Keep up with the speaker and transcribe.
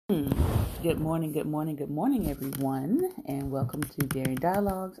Good morning, everyone, and welcome to Daring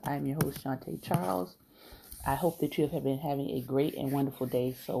Dialogues. I'm your host, Shantae Charles. I hope that you have been having a great and wonderful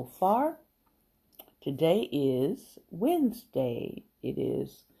day so far. Today is Wednesday. It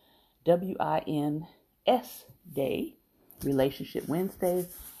is WINS Day, Relationship Wednesday,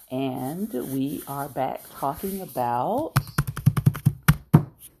 and we are back talking about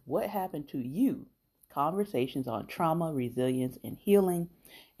what happened to you. Conversations on trauma, resilience, and healing.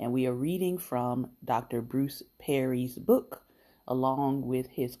 And we are reading from Dr. Bruce Perry's book, along with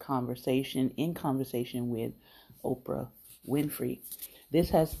his conversation with Oprah Winfrey. This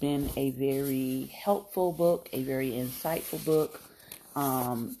has been a very helpful book, a very insightful book.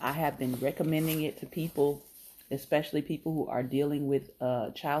 I have been recommending it to people, especially people who are dealing with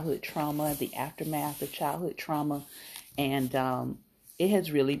childhood trauma, the aftermath of childhood trauma, and it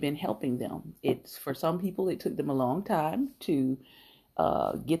has really been helping them. It's for some people, it took them a long time to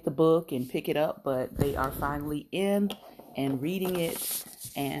get the book and pick it up, but they are finally in and reading it,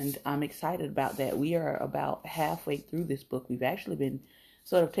 and I'm excited about that. We are about halfway through this book. We've actually been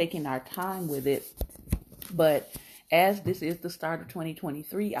sort of taking our time with it, but as this is the start of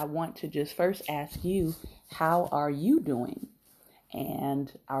 2023, I want to just first ask you, how are you doing?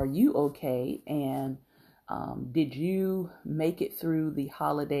 And are you okay? And did you make it through the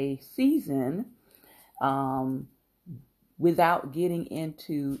holiday season without getting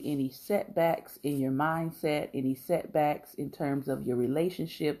into any setbacks in your mindset, any setbacks in terms of your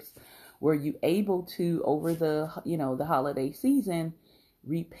relationships? Were you able to, over the holiday season,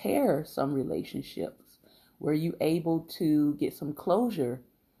 repair some relationships? Were you able to get some closure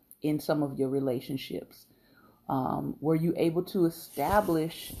in some of your relationships? Were you able to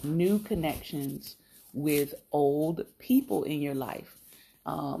establish new connections with old people in your life?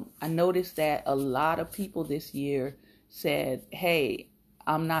 I noticed that a lot of people this year said, hey,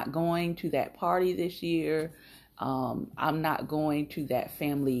 I'm not going to that party this year. I'm not going to that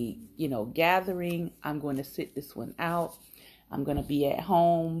family, gathering. I'm going to sit this one out. I'm going to be at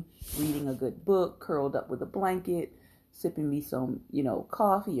home reading a good book, curled up with a blanket, sipping me some,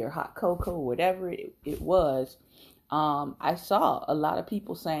 coffee or hot cocoa, whatever it was. I saw a lot of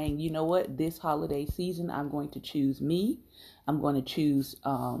people saying, you know what, this holiday season, I'm going to choose me. I'm going to choose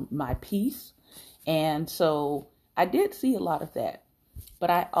my peace. And so I did see a lot of that.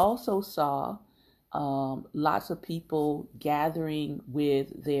 But I also saw lots of people gathering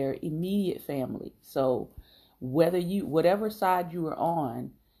with their immediate family. So whatever side you were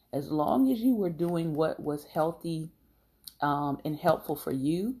on, as long as you were doing what was healthy and helpful for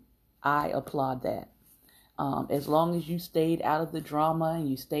you, I applaud that. As long as you stayed out of the drama and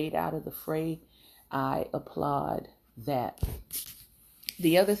you stayed out of the fray, I applaud that.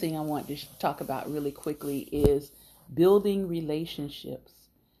 The other thing I want to talk about really quickly is building relationships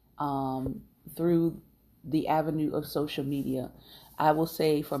through the avenue of social media. I will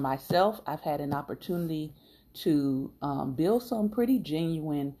say for myself, I've had an opportunity to build some pretty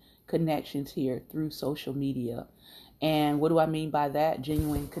genuine connections here through social media. And what do I mean by that?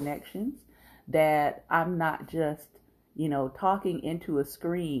 Genuine connections. That I'm not just, talking into a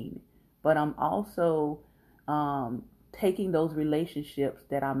screen, but I'm also taking those relationships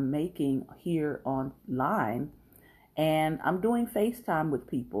that I'm making here online, and I'm doing FaceTime with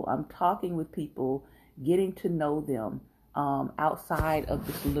people. I'm talking with people, getting to know them outside of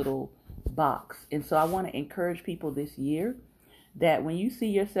this little box. And so I want to encourage people this year that when you see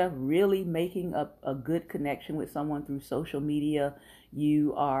yourself really making a good connection with someone through social media,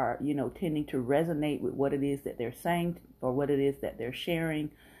 you are, tending to resonate with what it is that they're saying or what it is that they're sharing.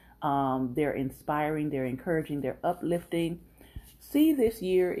 They're inspiring, they're encouraging, they're uplifting. See this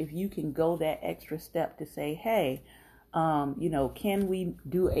year if you can go that extra step to say, hey, can we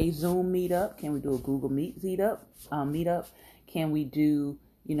do a Zoom meetup? Can we do a Google Meet meetup? Can we do,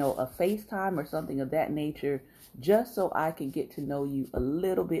 a FaceTime or something of that nature, just so I can get to know you a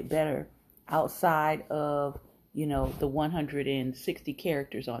little bit better outside of, the 160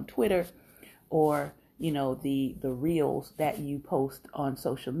 characters on Twitter or, the reels that you post on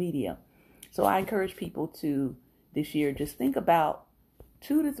social media. So I encourage people to this year just think about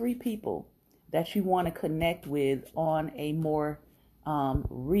 2 to 3 people that you want to connect with on a more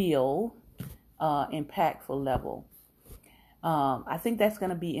real, impactful level. I think that's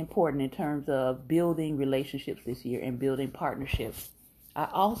going to be important in terms of building relationships this year and building partnerships. I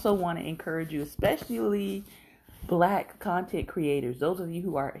also want to encourage you, especially Black content creators, those of you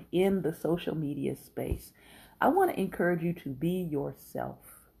who are in the social media space, I want to encourage you to be yourself.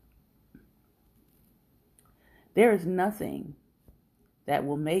 There is nothing that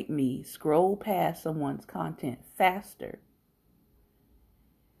will make me scroll past someone's content faster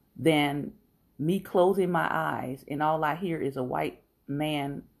than me closing my eyes and all I hear is a white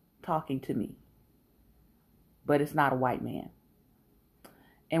man talking to me, but it's not a white man.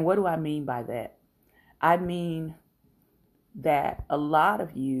 And what do I mean by that? I mean that a lot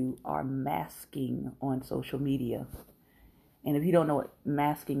of you are masking on social media. And if you don't know what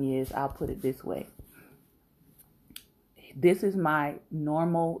masking is, I'll put it this way. This is my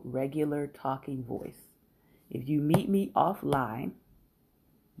normal, regular talking voice. If you meet me offline,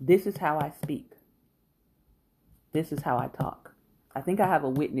 this is how I speak. This is how I talk. I think I have a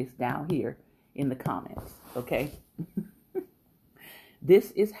witness down here in the comments, okay?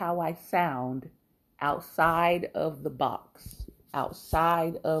 This is how I sound outside of the box,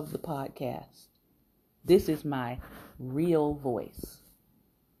 outside of the podcast. This is my real voice.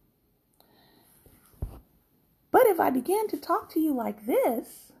 But if I began to talk to you like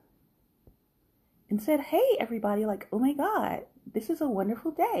this and said, hey, everybody, like, oh my God, this is a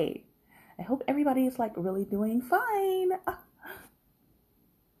wonderful day. I hope everybody is like really doing fine.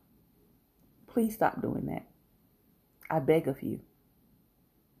 Please stop doing that. I beg of you.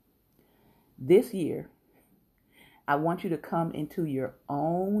 This year, I want you to come into your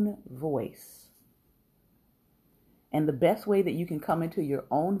own voice. And the best way that you can come into your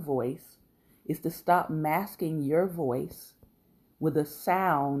own voice is to stop masking your voice with a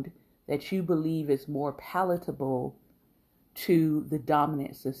sound that you believe is more palatable to the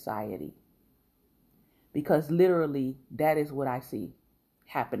dominant society. Because literally, that is what I see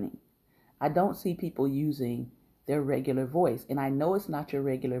happening. I don't see people using their regular voice. And I know it's not your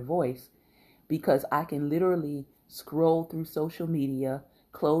regular voice because I can literally scroll through social media,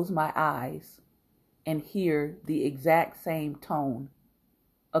 close my eyes, and hear the exact same tone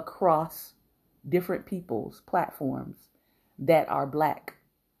across different people's platforms that are Black.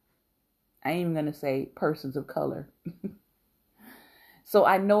 I ain't even going to say persons of color. So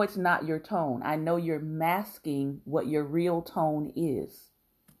I know it's not your tone. I know you're masking what your real tone is.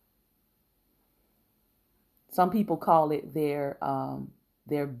 Some people call it their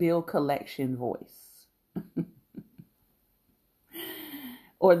bill collection voice.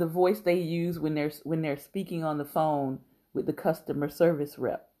 Or the voice they use when they're speaking on the phone with the customer service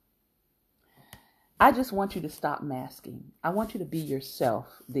rep. I just want you to stop masking. I want you to be yourself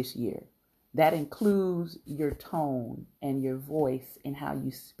this year. That includes your tone and your voice and how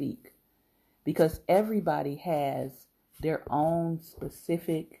you speak. Because everybody has their own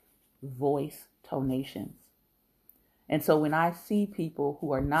specific voice tonations. And so when I see people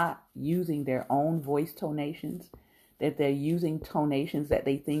who are not using their own voice tonations, that they're using tonations that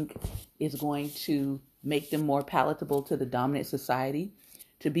they think is going to make them more palatable to the dominant society,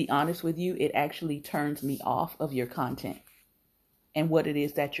 to be honest with you, it actually turns me off of your content and what it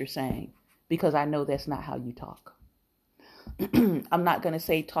is that you're saying, because I know that's not how you talk. I'm not going to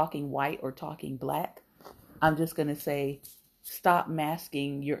say talking white or talking Black. I'm just going to say stop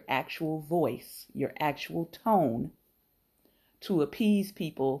masking your actual voice, your actual tone to appease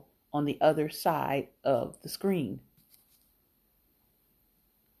people on the other side of the screen.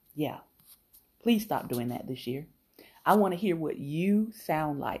 Yeah, please stop doing that this year. I want to hear what you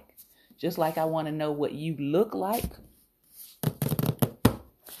sound like, just like I want to know what you look like.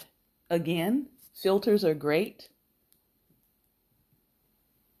 Again, filters are great.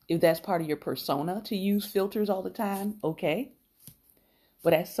 If that's part of your persona to use filters all the time, okay.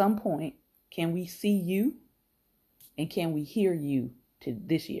 But at some point, can we see you and can we hear you to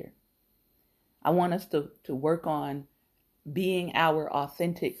this year? I want us to work on being our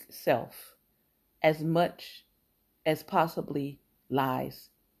authentic self as much as possibly lies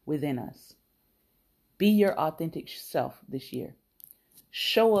within us. Be your authentic self this year.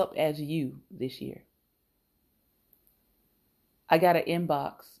 Show up as you this year. I got an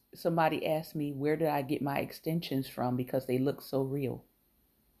inbox. Somebody asked me, where did I get my extensions from because they look so real?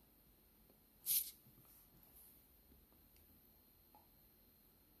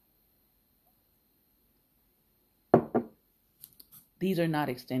 These are not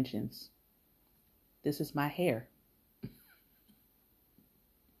extensions. This is my hair.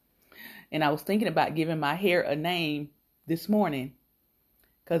 And I was thinking about giving my hair a name this morning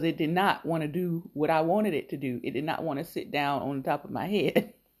because it did not want to do what I wanted it to do. It did not want to sit down on the top of my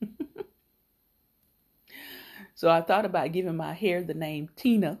head. So I thought about giving my hair the name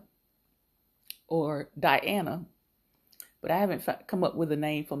Tina or Diana, but I haven't come up with a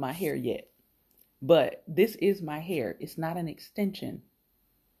name for my hair yet. But this is my hair. It's not an extension.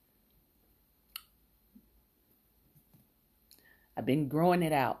 I've been growing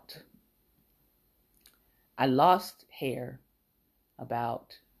it out. I lost hair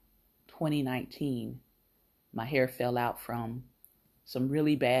about 2019. My hair fell out from some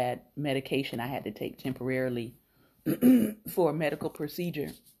really bad medication I had to take temporarily for a medical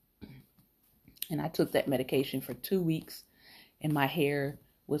procedure. And I took that medication for 2 weeks, and my hair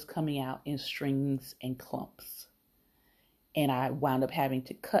was coming out in strings and clumps. And I wound up having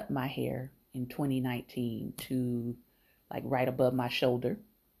to cut my hair in 2019 to like right above my shoulder.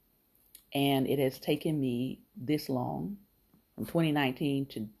 And it has taken me this long, from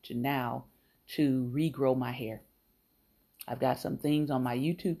 2019 to now, to regrow my hair. I've got some things on my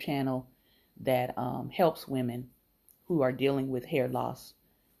YouTube channel that helps women who are dealing with hair loss,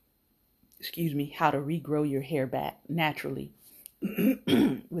 how to regrow your hair back naturally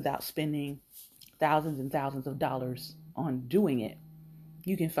without spending thousands and thousands of dollars on doing it.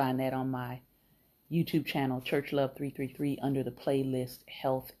 You can find that on my YouTube channel, Church Love 333, under the playlist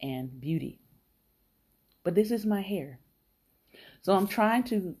Health and Beauty. But this is my hair. So I'm trying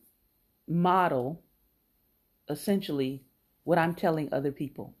to model essentially what I'm telling other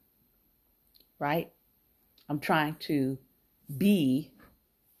people, right? I'm trying to be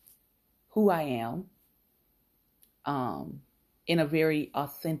who I am in a very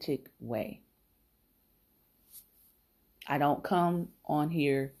authentic way. I don't come on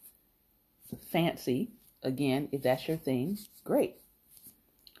here fancy. Again, if that's your thing, great.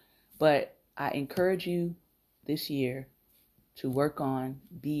 But I encourage you this year to work on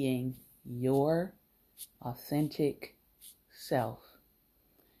being your authentic self.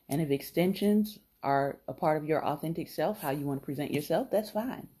 And if extensions are a part of your authentic self, how you want to present yourself, that's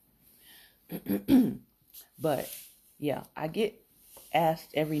fine. But yeah, I get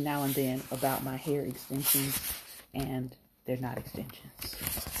asked every now and then about my hair extensions, and they're not extensions.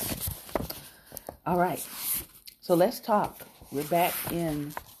 All right, so let's talk. We're back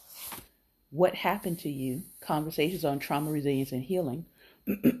in What Happened to You? Conversations on Trauma, Resilience, and Healing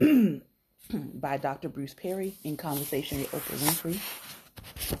by Dr. Bruce Perry in conversation with Oprah Winfrey.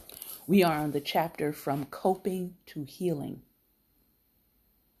 We are on the chapter From Coping to Healing.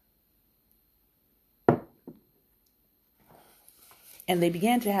 And they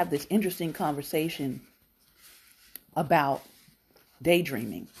began to have this interesting conversation about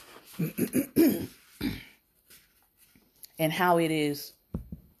daydreaming and how it is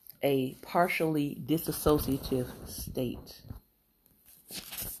a partially dissociative state,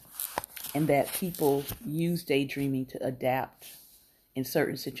 and that people use daydreaming to adapt in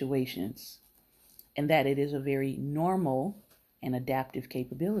certain situations, and that it is a very normal and adaptive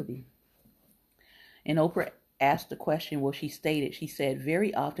capability. And Oprah asked the question, she said,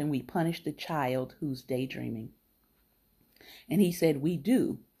 very often we punish the child who's daydreaming. And he said, we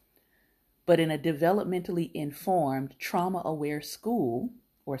do. But in a developmentally informed, trauma-aware school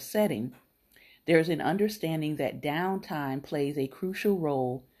or setting, there's an understanding that downtime plays a crucial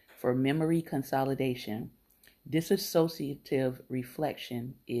role for memory consolidation. Dissociative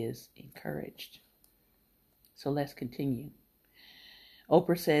reflection is encouraged. So let's continue.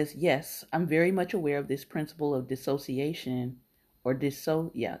 Oprah says, yes, I'm very much aware of this principle of dissociation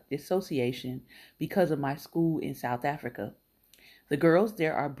because of my school in South Africa. The girls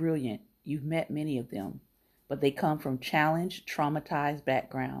there are brilliant. You've met many of them, but they come from challenged, traumatized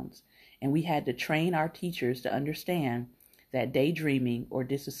backgrounds, and we had to train our teachers to understand that daydreaming or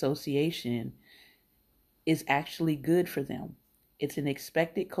disassociation is actually good for them. It's an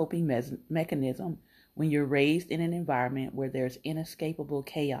expected coping mechanism when you're raised in an environment where there's inescapable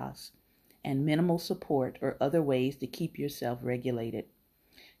chaos and minimal support or other ways to keep yourself regulated.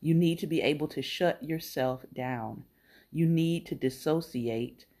 You need to be able to shut yourself down. You need to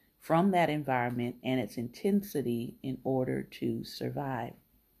dissociate from that environment and its intensity in order to survive.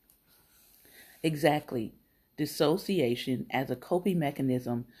 Exactly. Dissociation as a coping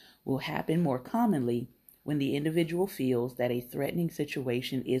mechanism will happen more commonly when the individual feels that a threatening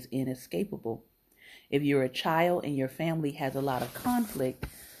situation is inescapable. If you're a child and your family has a lot of conflict,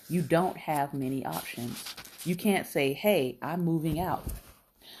 you don't have many options. You can't say, hey, I'm moving out.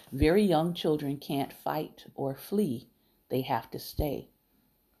 Very young children can't fight or flee. They have to stay.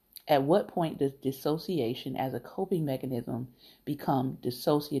 At what point does dissociation as a coping mechanism become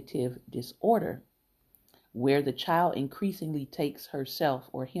dissociative disorder, where the child increasingly takes herself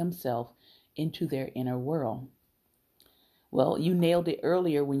or himself into their inner world? Well, you nailed it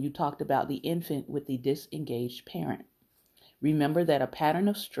earlier when you talked about the infant with the disengaged parent. Remember that a pattern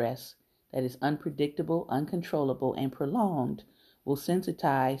of stress that is unpredictable, uncontrollable, and prolonged will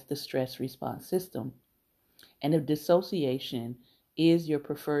sensitize the stress response system. And if dissociation is your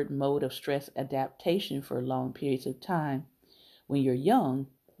preferred mode of stress adaptation for long periods of time, when you're young,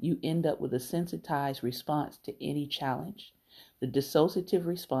 you end up with a sensitized response to any challenge. The dissociative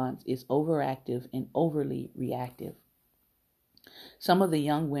response is overactive and overly reactive. Some of the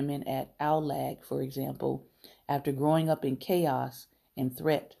young women at Aulag, for example, after growing up in chaos and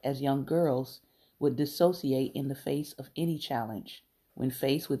threat as young girls, would dissociate in the face of any challenge, when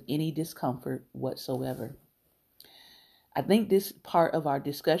faced with any discomfort whatsoever. I think this part of our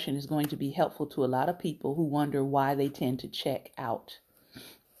discussion is going to be helpful to a lot of people who wonder why they tend to check out.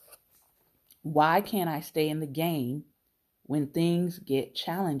 Why can't I stay in the game when things get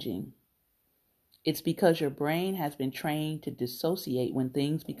challenging? It's because your brain has been trained to dissociate when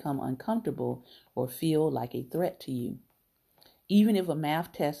things become uncomfortable or feel like a threat to you. Even if a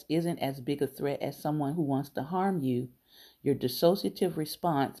math test isn't as big a threat as someone who wants to harm you, your dissociative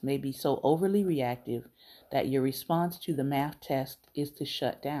response may be so overly reactive that your response to the math test is to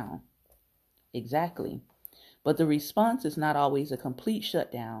shut down. Exactly. But the response is not always a complete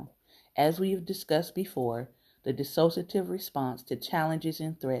shutdown. As we have discussed before, the dissociative response to challenges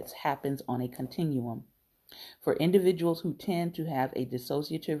and threats happens on a continuum. For individuals who tend to have a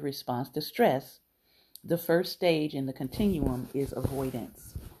dissociative response to stress, the first stage in the continuum is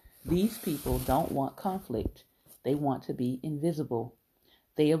avoidance. These people don't want conflict. They want to be invisible.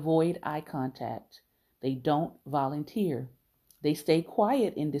 They avoid eye contact. They don't volunteer. They stay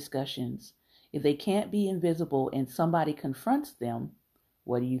quiet in discussions. If they can't be invisible and somebody confronts them,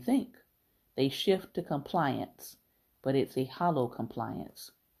 what do you think? They shift to compliance, but it's a hollow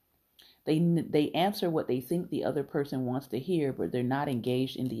compliance. They answer what they think the other person wants to hear, but they're not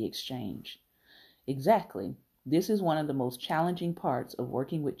engaged in the exchange. Exactly. This is one of the most challenging parts of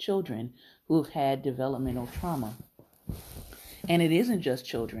working with children who have had developmental trauma. And it isn't just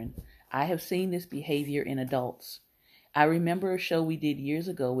children. I have seen this behavior in adults. I remember a show we did years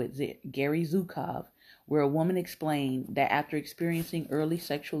ago with Gary Zukov, where a woman explained that after experiencing early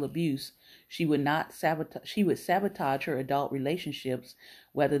sexual abuse, she would sabotage her adult relationships,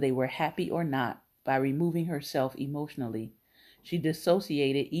 whether they were happy or not, by removing herself emotionally. She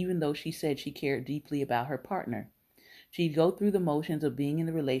dissociated even though she said she cared deeply about her partner. She'd go through the motions of being in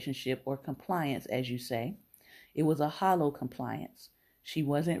the relationship, or compliance, as you say. It was a hollow compliance. She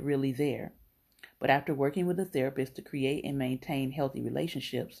wasn't really there. But after working with a therapist to create and maintain healthy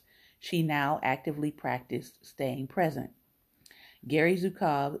relationships, she now actively practiced staying present. Gary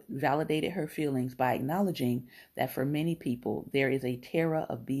Zukov validated her feelings by acknowledging that for many people, there is a terror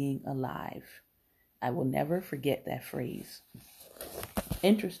of being alive. I will never forget that phrase.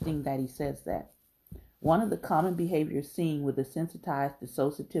 Interesting that he says that. One of the common behaviors seen with a sensitized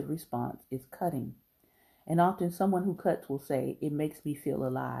dissociative response is cutting. And often someone who cuts will say, "It makes me feel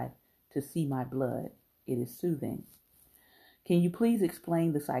alive to see my blood. It is soothing." Can you please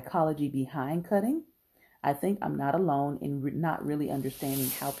explain the psychology behind cutting? I think I'm not alone in not really understanding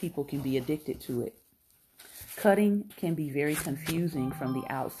how people can be addicted to it. Cutting can be very confusing from the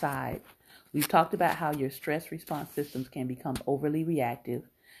outside. We've talked about how your stress response systems can become overly reactive,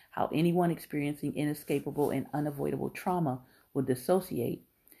 how anyone experiencing inescapable and unavoidable trauma will dissociate,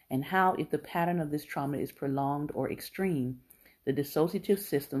 and how if the pattern of this trauma is prolonged or extreme, the dissociative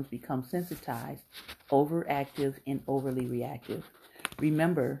systems become sensitized, overactive, and overly reactive.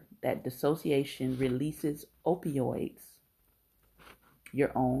 Remember that dissociation releases opioids,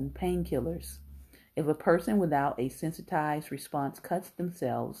 your own painkillers. If a person without a sensitized response cuts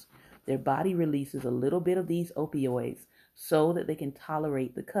themselves, their body releases a little bit of these opioids so that they can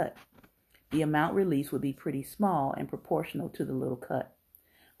tolerate the cut. The amount released would be pretty small and proportional to the little cut.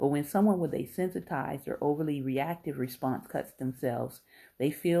 But when someone with a sensitized or overly reactive response cuts themselves,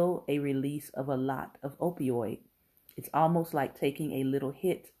 they feel a release of a lot of opioid. It's almost like taking a little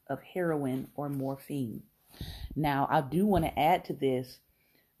hit of heroin or morphine. Now, I do want to add to this.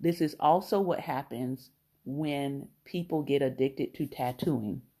 This is also what happens when people get addicted to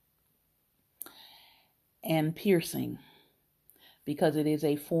tattooing and piercing, because it is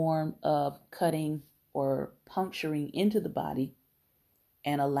a form of cutting or puncturing into the body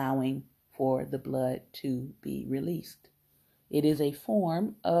and allowing for the blood to be released. It is a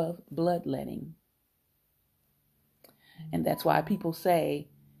form of bloodletting. And that's why people say,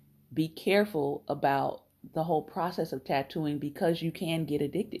 be careful about the whole process of tattooing, because you can get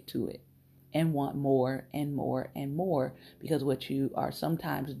addicted to it and want more and more and more, because what you are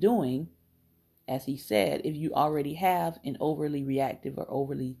sometimes doing, as he said, if you already have an overly reactive or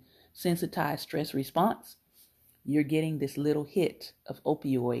overly sensitized stress response, you're getting this little hit of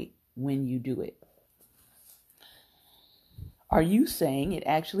opioid when you do it. Are you saying it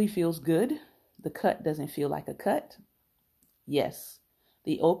actually feels good? The cut doesn't feel like a cut? Yes.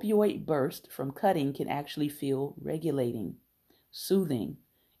 The opioid burst from cutting can actually feel regulating, soothing.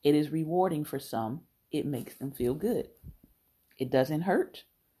 It is rewarding for some. It makes them feel good. It doesn't hurt?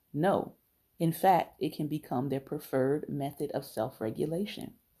 No. In fact, it can become their preferred method of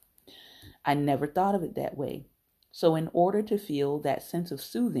self-regulation. I never thought of it that way. So in order to feel that sense of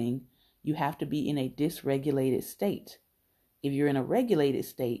soothing, you have to be in a dysregulated state. If you're in a regulated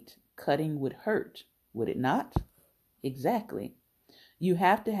state, cutting would hurt, would it not? Exactly. You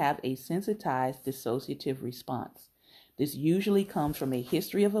have to have a sensitized dissociative response. This usually comes from a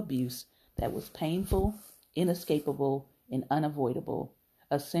history of abuse that was painful, inescapable, and unavoidable,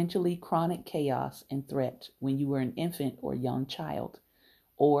 essentially chronic chaos and threat when you were an infant or young child,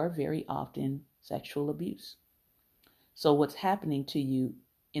 or very often sexual abuse. So what's happening to you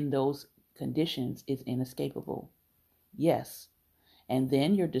in those conditions is inescapable. Yes. And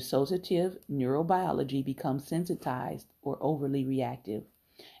then your dissociative neurobiology becomes sensitized or overly reactive,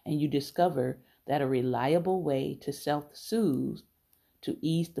 and you discover that a reliable way to self-soothe, to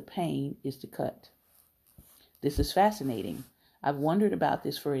ease the pain, is to cut. This is fascinating. I've wondered about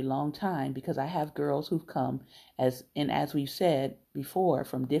this for a long time because I have girls who've come, as we've said before,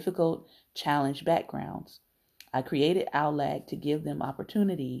 from difficult, challenged backgrounds. I created OWLAG to give them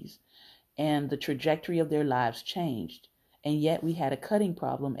opportunities, and the trajectory of their lives changed. And yet we had a cutting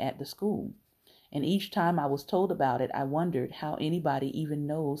problem at the school. And each time I was told about it, I wondered how anybody even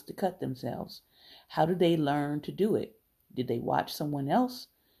knows to cut themselves. How did they learn to do it? Did they watch someone else?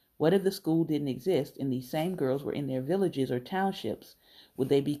 What if the school didn't exist and these same girls were in their villages or townships? Would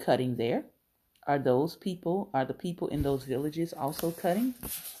they be cutting there? Are the people in those villages also cutting?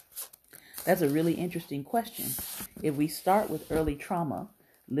 That's a really interesting question. If we start with early trauma,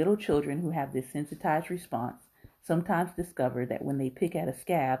 little children who have this sensitized response sometimes discover that when they pick at a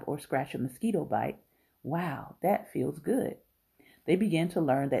scab or scratch a mosquito bite, wow, that feels good. They begin to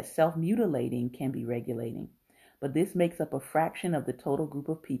learn that self-mutilating can be regulating, but this makes up a fraction of the total group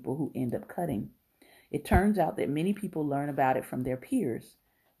of people who end up cutting. It turns out that many people learn about it from their peers.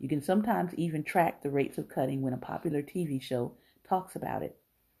 You can sometimes even track the rates of cutting when a popular TV show talks about it.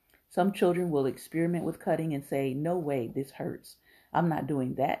 Some children will experiment with cutting and say, no way, this hurts. I'm not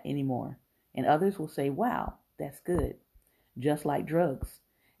doing that anymore. And others will say, wow, that's good. Just like drugs.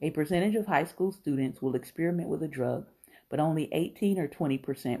 A percentage of high school students will experiment with a drug, but only 18 or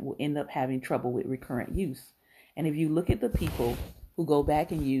 20% will end up having trouble with recurrent use. And if you look at the people who go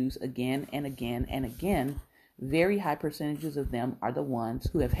back and use again and again and again, very high percentages of them are the ones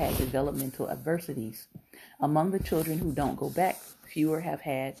who have had developmental adversities. Among the children who don't go back, fewer have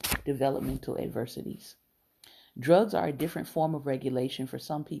had developmental adversities. Drugs are a different form of regulation for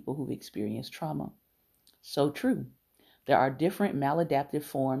some people who've experienced trauma. So true. There are different maladaptive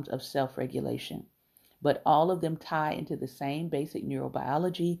forms of self-regulation, but all of them tie into the same basic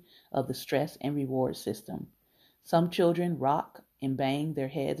neurobiology of the stress and reward system. Some children rock and bang their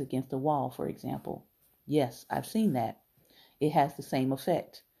heads against a wall, for example. Yes, I've seen that. It has the same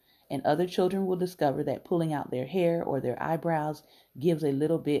effect. And other children will discover that pulling out their hair or their eyebrows gives a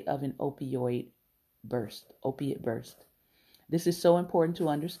little bit of an opiate burst. This is so important to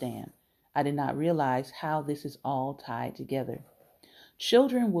understand. I did not realize how this is all tied together.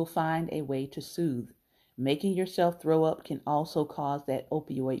 Children will find a way to soothe. Making yourself throw up can also cause that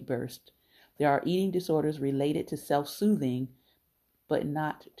opioid burst. There are eating disorders related to self-soothing, but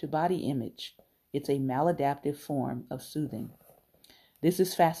not to body image. It's a maladaptive form of soothing. This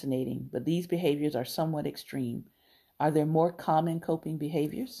is fascinating, but these behaviors are somewhat extreme. Are there more common coping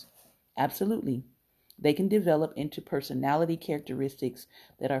behaviors? Absolutely. They can develop into personality characteristics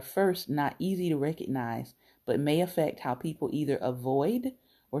that are first not easy to recognize, but may affect how people either avoid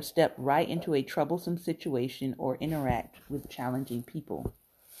or step right into a troublesome situation or interact with challenging people.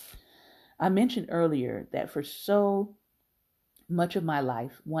 I mentioned earlier that for so much of my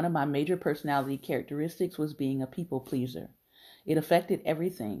life, one of my major personality characteristics was being a people pleaser. It affected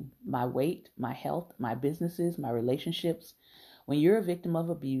everything: my weight, my health, my businesses, my relationships. When you're a victim of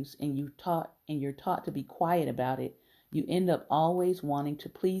abuse and you're taught to be quiet about it, you end up always wanting to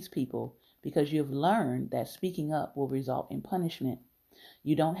please people because you've learned that speaking up will result in punishment.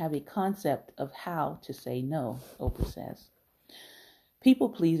 You don't have a concept of how to say no, Oprah says.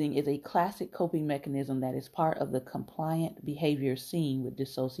 People-pleasing is a classic coping mechanism that is part of the compliant behavior seen with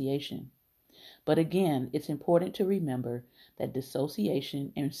dissociation. But again, it's important to remember that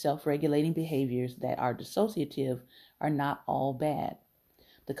dissociation and self-regulating behaviors that are dissociative are not all bad.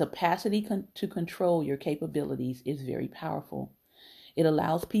 The capacity to control your capabilities is very powerful. It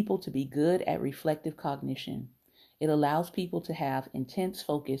allows people to be good at reflective cognition. It allows people to have intense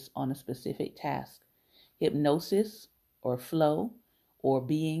focus on a specific task. Hypnosis or flow or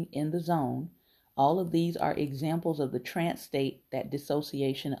being in the zone, all of these are examples of the trance state that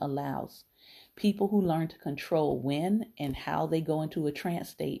dissociation allows. People who learn to control when and how they go into a trance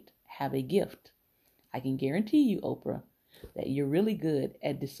state have a gift. I can guarantee you, Oprah, that you're really good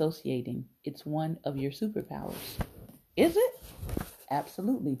at dissociating. It's one of your superpowers. Is it?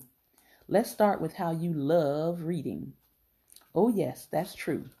 Absolutely. Let's start with how you love reading. Oh, yes, that's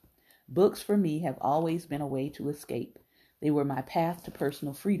true. Books for me have always been a way to escape. They were my path to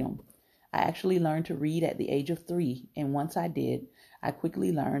personal freedom. I actually learned to read at the age of 3, and once I did, I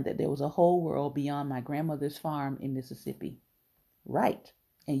quickly learned that there was a whole world beyond my grandmother's farm in Mississippi. Right,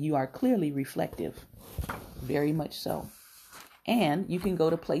 and you are clearly reflective. Very much so. And you can go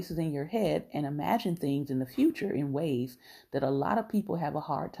to places in your head and imagine things in the future in ways that a lot of people have a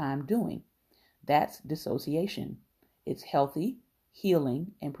hard time doing. That's dissociation. It's healthy,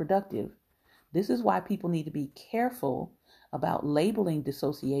 healing, and productive. This is why people need to be careful about labeling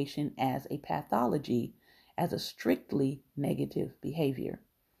dissociation as a pathology, as a strictly negative behavior.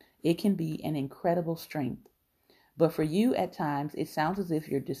 It can be an incredible strength. But for you, at times, it sounds as if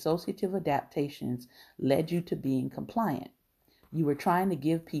your dissociative adaptations led you to being compliant. You were trying to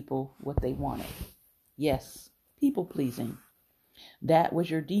give people what they wanted. Yes, people pleasing. That was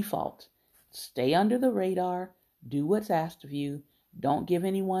your default. Stay under the radar, do what's asked of you, don't give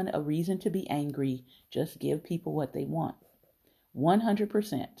anyone a reason to be angry, just give people what they want.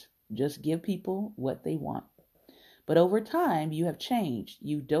 100%. Just give people what they want. But over time, you have changed.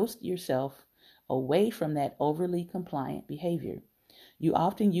 You dosed yourself away from that overly compliant behavior. You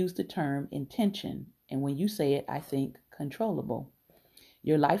often use the term intention, and when you say it, I think controllable.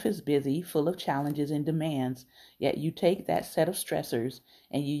 Your life is busy, full of challenges and demands, yet you take that set of stressors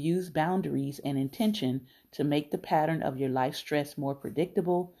and you use boundaries and intention to make the pattern of your life stress more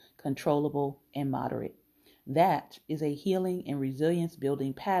predictable, controllable, and moderate. That is a healing and resilience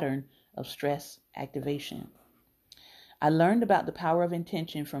building pattern of stress activation. I learned about the power of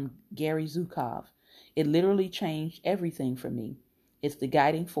intention from Gary Zukov. It literally changed everything for me. It's the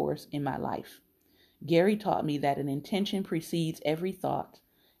guiding force in my life. Gary taught me that an intention precedes every thought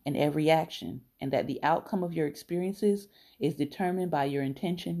and every action, and that the outcome of your experiences is determined by your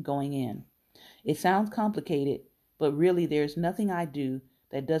intention going in. It sounds complicated, but really there's nothing I do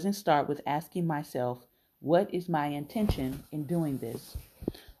that doesn't start with asking myself, what is my intention in doing this?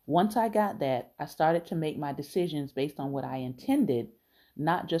 Once I got that, I started to make my decisions based on what I intended,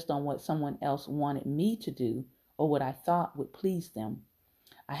 not just on what someone else wanted me to do or what I thought would please them.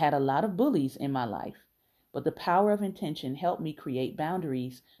 I had a lot of bullies in my life, but the power of intention helped me create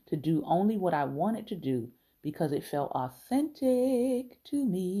boundaries to do only what I wanted to do because it felt authentic to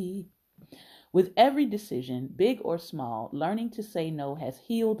me. With every decision, big or small, learning to say no has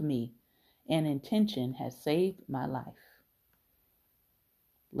healed me, and intention has saved my life.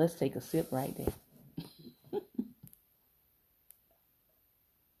 Let's take a sip right there.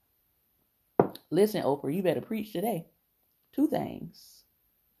 Listen, Oprah, you better preach today. 2 things.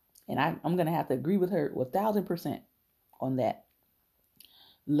 And I'm going to have to agree with her 1,000% on that.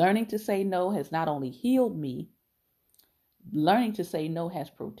 Learning to say no has not only healed me, learning to say no has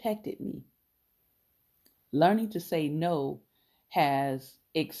protected me. Learning to say no has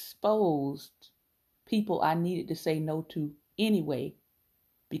exposed people I needed to say no to anyway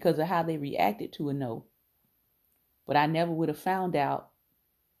because of how they reacted to a no. But I never would have found out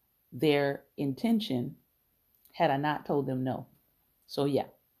their intention had I not told them no. So yeah,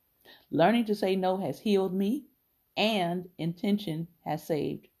 learning to say no has healed me, and intention has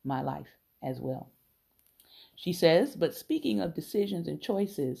saved my life as well. She says, but speaking of decisions and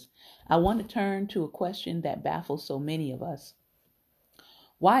choices, I want to turn to a question that baffles so many of us.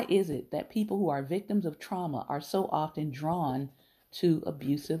 Why is it that people who are victims of trauma are so often drawn to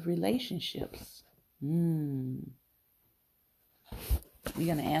abusive relationships? We're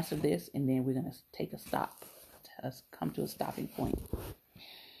going to answer this, and then we're going to take a stop. Let's come to a stopping point.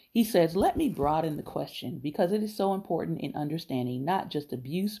 He says, let me broaden the question because it is so important in understanding not just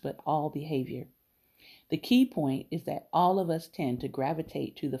abuse, but all behavior. The key point is that all of us tend to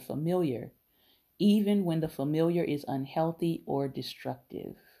gravitate to the familiar, even when the familiar is unhealthy or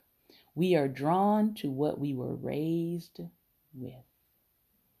destructive. We are drawn to what we were raised with.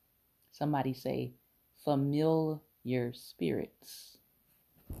 Somebody say, familiar spirits.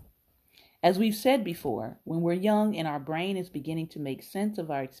 As we've said before, when we're young and our brain is beginning to make sense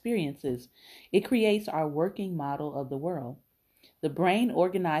of our experiences, it creates our working model of the world. The brain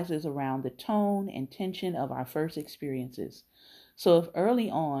organizes around the tone and tension of our first experiences. So if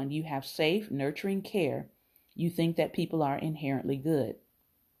early on you have safe, nurturing care, you think that people are inherently good.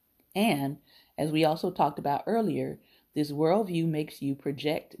 And, as we also talked about earlier, this worldview makes you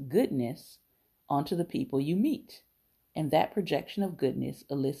project goodness onto the people you meet. And that projection of goodness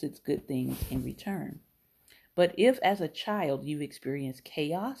elicits good things in return. But if as a child you've experienced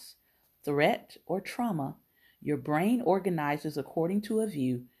chaos, threat, or trauma, your brain organizes according to a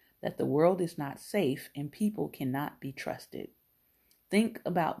view that the world is not safe and people cannot be trusted. Think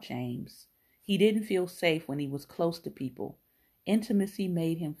about James. He didn't feel safe when he was close to people. Intimacy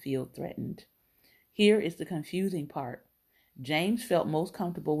made him feel threatened. Here is the confusing part. James felt most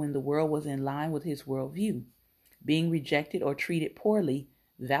comfortable when the world was in line with his worldview. Being rejected or treated poorly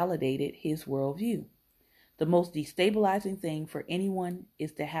validated his worldview. The most destabilizing thing for anyone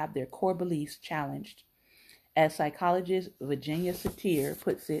is to have their core beliefs challenged. As psychologist Virginia Satir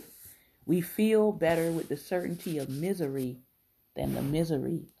puts it, we feel better with the certainty of misery than the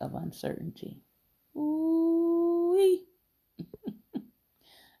misery of uncertainty. Ooh-wee.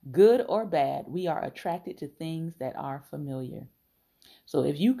 Good or bad, we are attracted to things that are familiar. So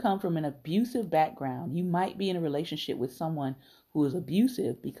if you come from an abusive background, you might be in a relationship with someone who is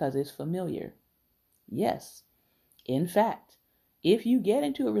abusive because it's familiar. Yes, in fact, if you get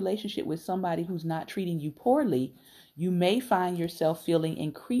into a relationship with somebody who's not treating you poorly, you may find yourself feeling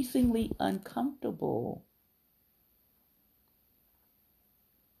increasingly uncomfortable.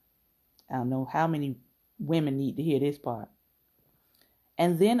 I don't know how many women need to hear this part.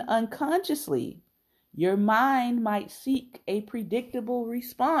 And then unconsciously, your mind might seek a predictable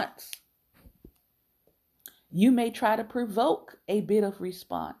response. You may try to provoke a bit of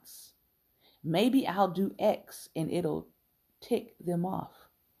response. Maybe I'll do X and it'll tick them off.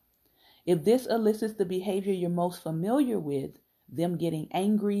 If this elicits the behavior you're most familiar with, them getting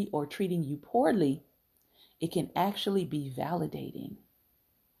angry or treating you poorly, it can actually be validating.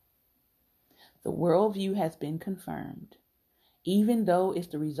 The worldview has been confirmed. Even though it's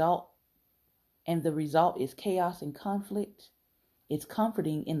the result, and the result is chaos and conflict, it's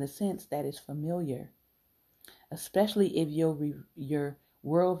comforting in the sense that it's familiar, especially if your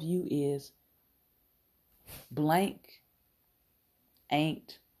worldview is blank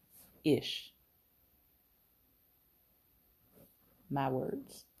ain't ish. My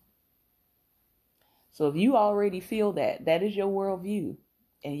words. So if you already feel that is your worldview,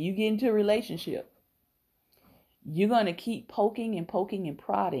 and you get into a relationship, you're going to keep poking and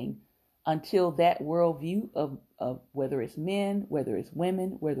prodding until that worldview of whether it's men, whether it's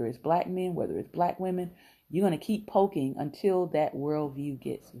women, whether it's black men, whether it's black women, you're going to keep poking until that worldview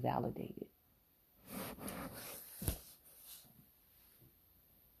gets validated.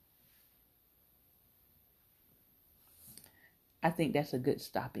 I think that's a good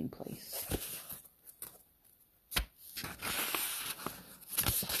stopping place.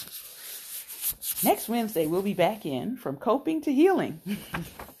 Next Wednesday, we'll be back in From Coping to Healing.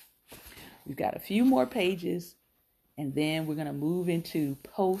 We've got a few more pages, and then we're going to move into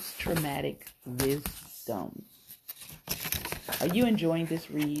post-traumatic wisdom. Are you enjoying this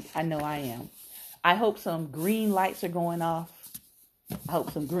read? I know I am. I hope some green lights are going off. I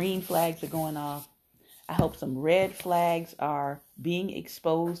hope some green flags are going off. I hope some red flags are being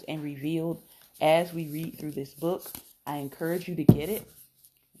exposed and revealed as we read through this book. I encourage you to get it.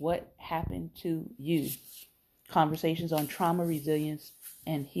 What happened to you? Conversations on trauma, resilience,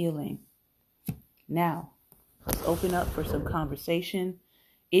 and healing. Now, let's open up for some conversation.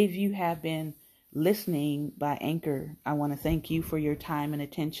 If you have been listening by Anchor, I want to thank you for your time and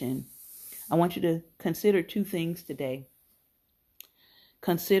attention. I want you to consider two things today.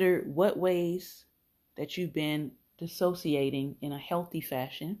 Consider what ways that you've been dissociating in a healthy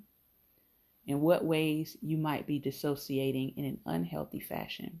fashion, and what ways you might be dissociating in an unhealthy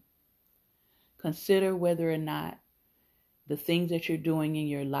fashion. Consider whether or not the things that you're doing in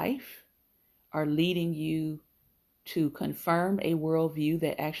your life are leading you to confirm a worldview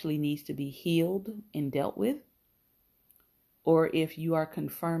that actually needs to be healed and dealt with, or if you are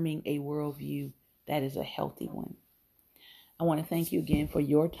confirming a worldview that is a healthy one. I want to thank you again for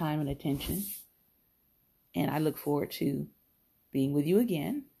your time and attention, and I look forward to being with you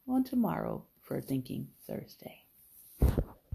again on tomorrow for Thinking Thursday.